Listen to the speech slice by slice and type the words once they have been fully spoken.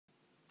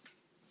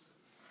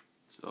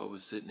So I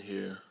was sitting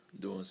here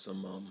doing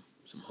some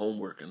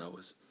homework, and I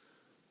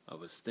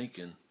was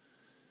thinking,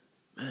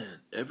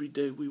 man, every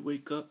day we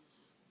wake up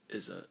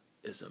is a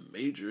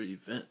major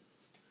event,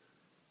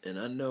 and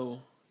I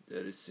know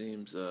that it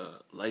seems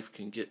life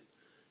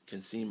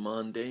can seem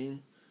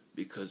mundane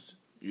because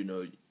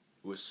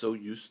we're so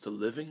used to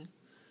living,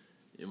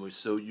 and we're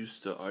so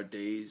used to our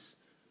days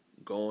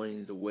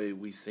going the way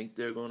we think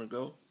they're going to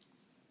go.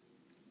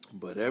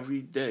 But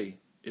every day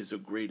is a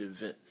great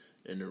event,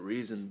 and the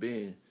reason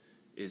being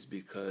is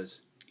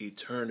because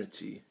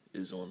eternity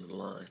is on the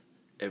line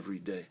every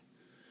day.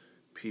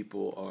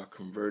 People are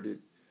converted,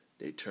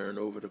 they turn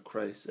over to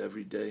Christ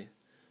every day.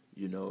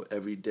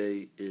 Every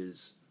day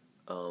is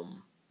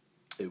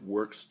it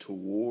works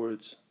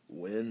towards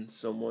when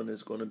someone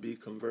is going to be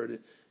converted,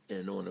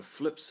 and on the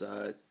flip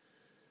side,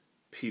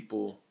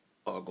 people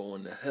are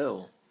going to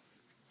hell.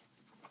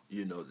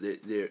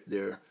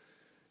 They're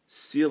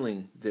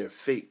sealing their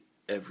fate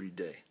every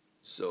day.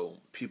 So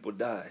people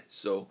die.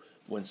 So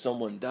when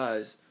someone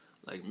dies,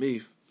 like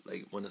me,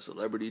 like when a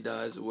celebrity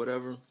dies or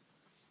whatever,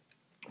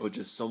 or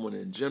just someone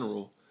in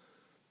general,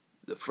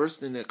 the first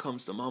thing that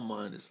comes to my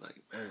mind is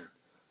like, man,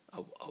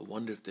 I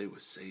wonder if they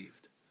were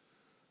saved.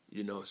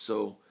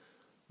 So,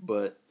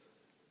 but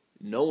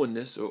knowing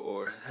this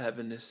or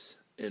having this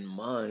in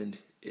mind,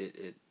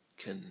 it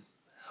can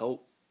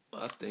help,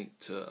 I think,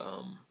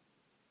 to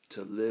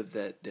live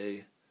that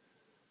day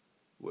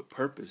with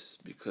purpose.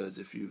 Because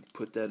if you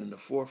put that in the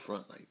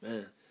forefront, like,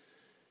 man,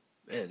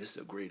 this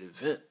is a great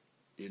event,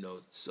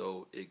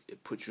 so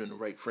it puts you in the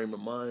right frame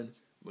of mind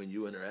when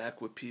you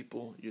interact with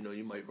people. You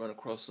might run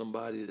across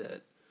somebody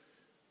that,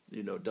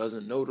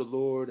 doesn't know the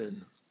Lord,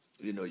 and,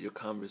 your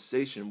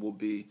conversation will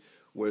be,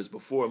 whereas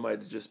before it might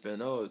have just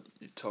been, oh,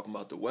 you're talking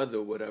about the weather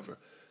or whatever.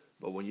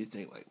 But when you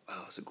think like,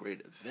 wow, it's a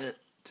great event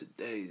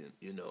today,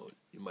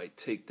 you might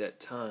take that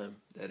time,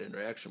 that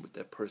interaction with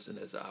that person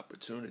as an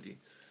opportunity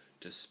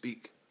to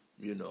speak,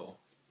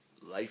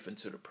 life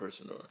into the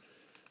person, or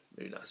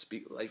maybe not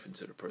speak life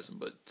into the person,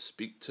 but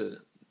speak to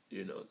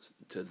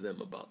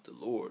them about the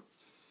Lord.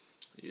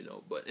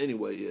 But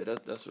anyway, yeah,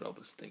 that's what I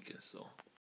was thinking. So.